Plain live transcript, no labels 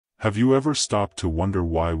Have you ever stopped to wonder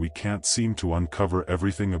why we can't seem to uncover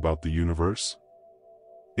everything about the universe?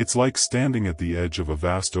 It's like standing at the edge of a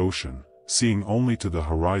vast ocean, seeing only to the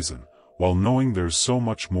horizon, while knowing there's so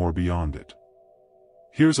much more beyond it.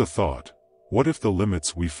 Here's a thought: what if the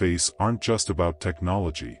limits we face aren't just about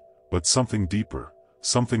technology, but something deeper,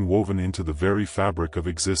 something woven into the very fabric of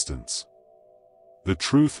existence? The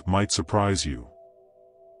truth might surprise you.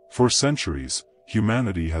 For centuries,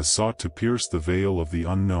 humanity has sought to pierce the veil of the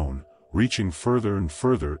unknown, reaching further and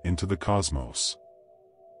further into the cosmos.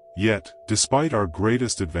 Yet, despite our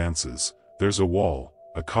greatest advances, there's a wall,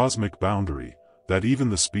 a cosmic boundary, that even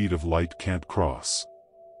the speed of light can't cross.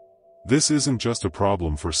 This isn't just a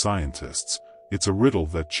problem for scientists, it's a riddle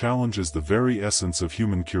that challenges the very essence of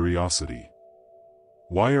human curiosity.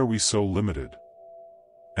 Why are we so limited?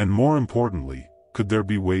 And more importantly, could there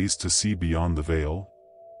be ways to see beyond the veil?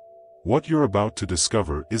 What you're about to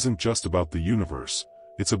discover isn't just about the universe,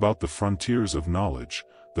 it's about the frontiers of knowledge,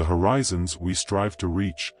 the horizons we strive to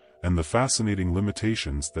reach, and the fascinating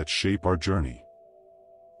limitations that shape our journey.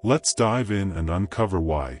 Let's dive in and uncover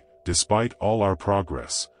why, despite all our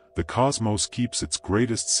progress, the cosmos keeps its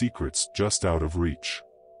greatest secrets just out of reach.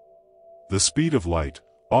 The speed of light,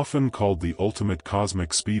 often called the ultimate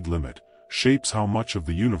cosmic speed limit, shapes how much of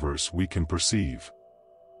the universe we can perceive.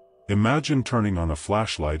 Imagine turning on a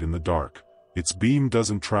flashlight in the dark. Its beam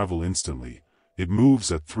doesn't travel instantly, it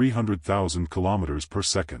moves at 300,000 kilometers per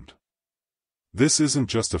second. This isn't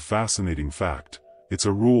just a fascinating fact, it's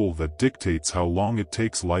a rule that dictates how long it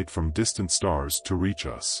takes light from distant stars to reach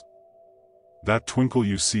us. That twinkle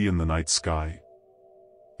you see in the night sky?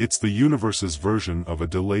 It's the universe's version of a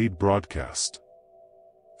delayed broadcast.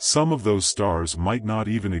 Some of those stars might not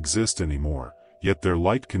even exist anymore, yet their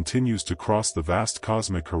light continues to cross the vast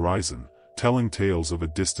cosmic horizon, telling tales of a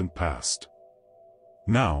distant past.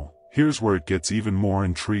 Now, here's where it gets even more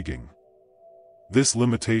intriguing. This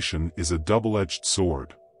limitation is a double-edged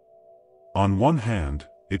sword. On one hand,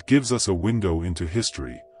 it gives us a window into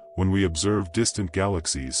history. When we observe distant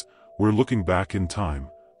galaxies, we're looking back in time,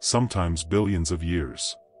 sometimes billions of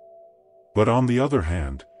years. But on the other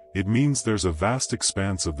hand, it means there's a vast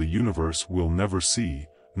expanse of the universe we'll never see,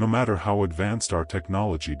 no matter how advanced our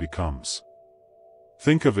technology becomes.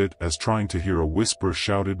 Think of it as trying to hear a whisper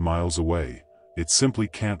shouted miles away. It simply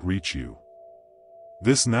can't reach you.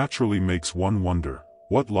 This naturally makes one wonder,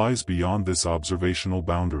 what lies beyond this observational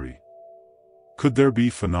boundary? Could there be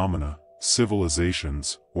phenomena,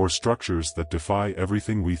 civilizations, or structures that defy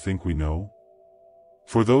everything we think we know?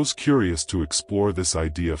 For those curious to explore this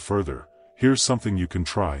idea further, here's something you can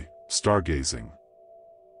try: stargazing.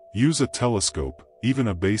 Use a telescope, even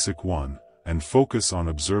a basic one, and focus on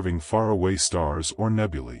observing faraway stars or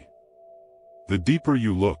nebulae. The deeper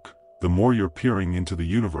you look, the more you're peering into the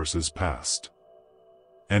universe's past.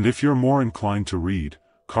 And if you're more inclined to read,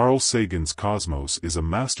 Carl Sagan's Cosmos is a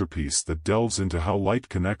masterpiece that delves into how light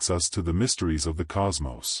connects us to the mysteries of the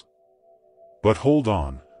cosmos. But hold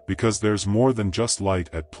on, because there's more than just light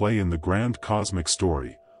at play in the grand cosmic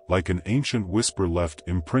story, like an ancient whisper left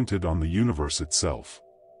imprinted on the universe itself.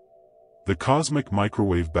 The cosmic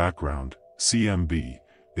microwave background, CMB,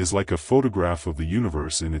 is like a photograph of the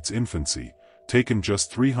universe in its infancy, taken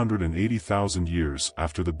just 380,000 years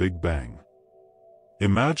after the Big Bang.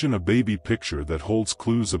 Imagine a baby picture that holds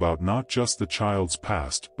clues about not just the child's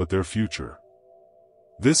past but their future.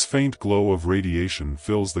 This faint glow of radiation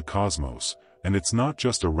fills the cosmos, and it's not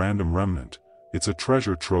just a random remnant, it's a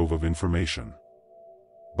treasure trove of information.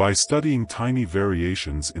 By studying tiny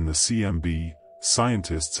variations in the CMB,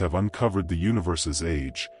 scientists have uncovered the universe's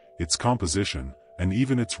age, its composition, and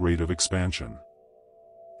even its rate of expansion.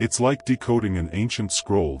 It's like decoding an ancient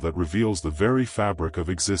scroll that reveals the very fabric of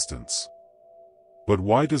existence. But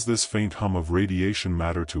why does this faint hum of radiation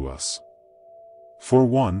matter to us? For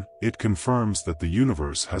one, it confirms that the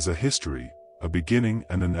universe has a history, a beginning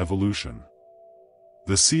and an evolution.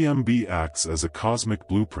 The CMB acts as a cosmic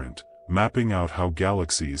blueprint, mapping out how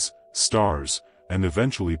galaxies, stars, and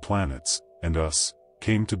eventually planets, and us,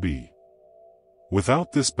 came to be.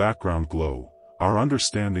 Without this background glow, our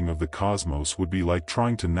understanding of the cosmos would be like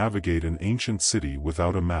trying to navigate an ancient city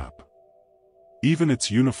without a map. Even its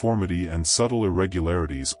uniformity and subtle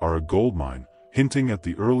irregularities are a goldmine, hinting at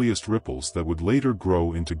the earliest ripples that would later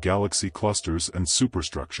grow into galaxy clusters and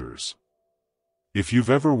superstructures. If you've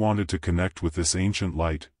ever wanted to connect with this ancient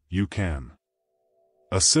light, you can.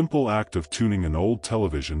 A simple act of tuning an old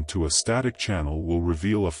television to a static channel will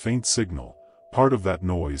reveal a faint signal. Part of that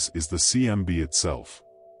noise is the CMB itself.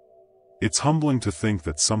 It's humbling to think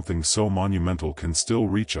that something so monumental can still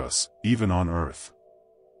reach us, even on Earth.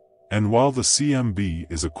 And while the CMB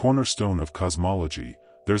is a cornerstone of cosmology,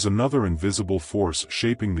 there's another invisible force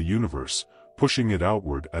shaping the universe, pushing it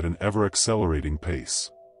outward at an ever-accelerating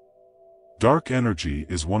pace. Dark energy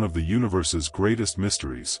is one of the universe's greatest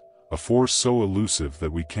mysteries, a force so elusive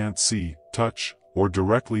that we can't see, touch, or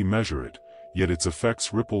directly measure it, yet its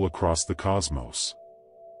effects ripple across the cosmos.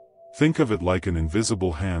 Think of it like an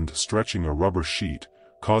invisible hand stretching a rubber sheet,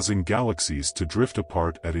 causing galaxies to drift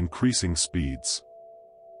apart at increasing speeds.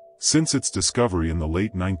 Since its discovery in the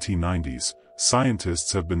late 1990s,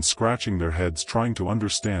 scientists have been scratching their heads trying to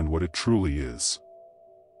understand what it truly is.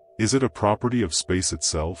 Is it a property of space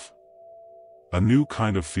itself? A new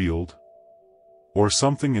kind of field? Or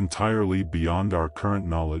something entirely beyond our current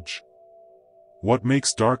knowledge? What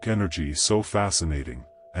makes dark energy so fascinating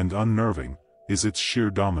and unnerving is its sheer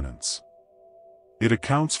dominance. It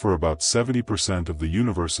accounts for about 70% of the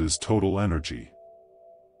universe's total energy.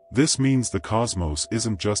 This means the cosmos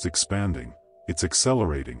isn't just expanding, it's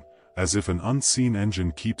accelerating, as if an unseen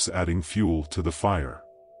engine keeps adding fuel to the fire.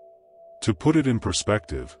 To put it in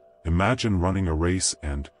perspective, imagine running a race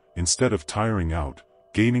and, instead of tiring out,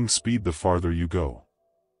 gaining speed the farther you go.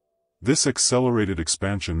 This accelerated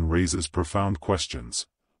expansion raises profound questions.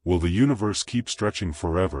 Will the universe keep stretching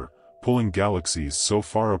forever, pulling galaxies so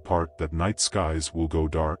far apart that night skies will go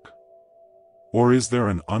dark? Or is there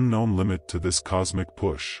an unknown limit to this cosmic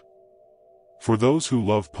push? For those who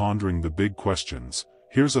love pondering the big questions,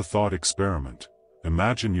 here's a thought experiment.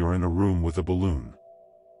 Imagine you're in a room with a balloon.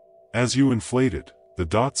 As you inflate it, the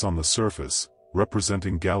dots on the surface,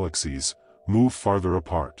 representing galaxies, move farther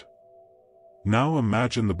apart. Now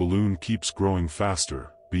imagine the balloon keeps growing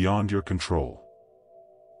faster, beyond your control.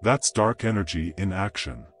 That's dark energy in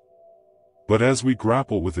action. But as we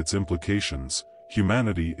grapple with its implications,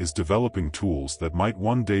 humanity is developing tools that might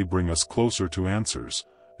one day bring us closer to answers,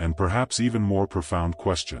 and perhaps even more profound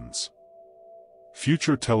questions.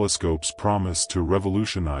 Future telescopes promise to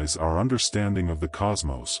revolutionize our understanding of the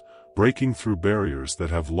cosmos, breaking through barriers that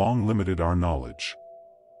have long limited our knowledge.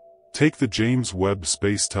 Take the James Webb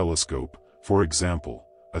Space Telescope, for example,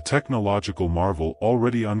 a technological marvel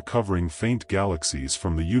already uncovering faint galaxies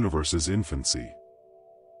from the universe's infancy.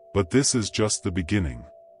 But this is just the beginning.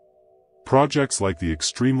 Projects like the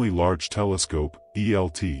Extremely Large Telescope,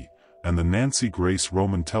 ELT, and the Nancy Grace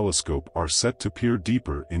Roman Telescope are set to peer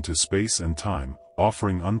deeper into space and time,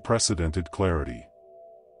 offering unprecedented clarity.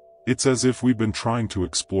 It's as if we've been trying to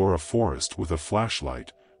explore a forest with a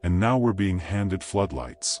flashlight, and now we're being handed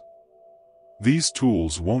floodlights. These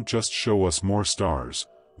tools won't just show us more stars,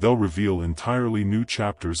 they'll reveal entirely new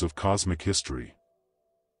chapters of cosmic history.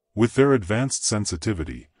 With their advanced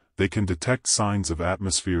sensitivity, they can detect signs of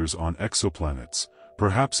atmospheres on exoplanets,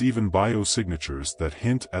 perhaps even biosignatures that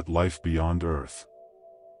hint at life beyond Earth.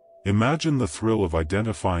 Imagine the thrill of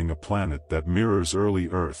identifying a planet that mirrors early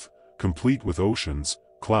Earth, complete with oceans,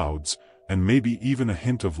 clouds, and maybe even a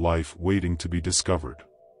hint of life waiting to be discovered.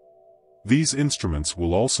 These instruments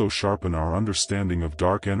will also sharpen our understanding of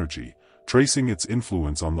dark energy, tracing its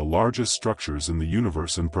influence on the largest structures in the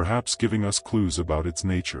universe and perhaps giving us clues about its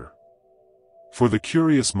nature. For the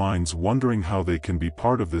curious minds wondering how they can be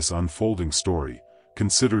part of this unfolding story,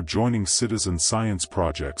 consider joining citizen science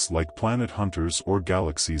projects like Planet Hunters or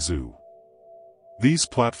Galaxy Zoo. These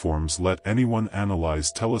platforms let anyone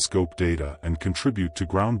analyze telescope data and contribute to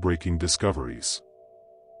groundbreaking discoveries.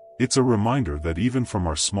 It's a reminder that even from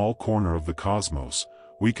our small corner of the cosmos,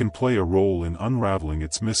 we can play a role in unraveling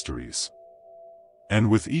its mysteries. And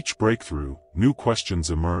with each breakthrough, new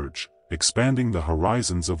questions emerge, expanding the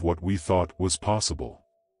horizons of what we thought was possible.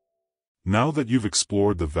 Now that you've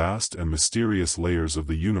explored the vast and mysterious layers of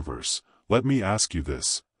the universe, let me ask you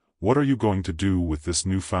this: what are you going to do with this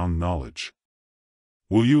newfound knowledge?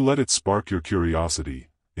 Will you let it spark your curiosity,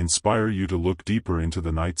 inspire you to look deeper into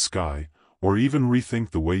the night sky, or even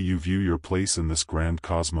rethink the way you view your place in this grand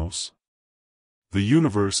cosmos? The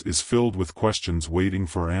universe is filled with questions waiting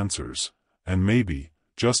for answers, and maybe,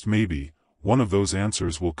 just maybe, one of those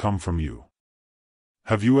answers will come from you.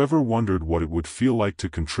 Have you ever wondered what it would feel like to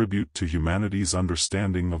contribute to humanity's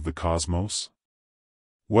understanding of the cosmos?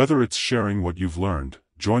 Whether it's sharing what you've learned,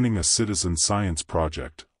 joining a citizen science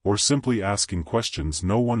project, or simply asking questions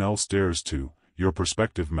no one else dares to, your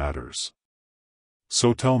perspective matters.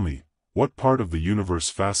 So tell me, what part of the universe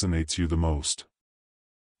fascinates you the most?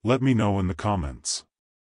 Let me know in the comments.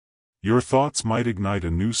 Your thoughts might ignite a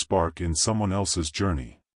new spark in someone else's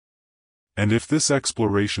journey. And if this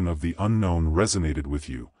exploration of the unknown resonated with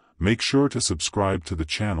you, make sure to subscribe to the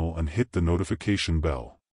channel and hit the notification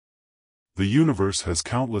bell. The universe has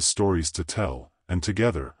countless stories to tell, and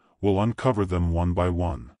together, we'll uncover them one by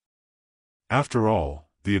one. After all,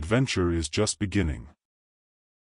 the adventure is just beginning.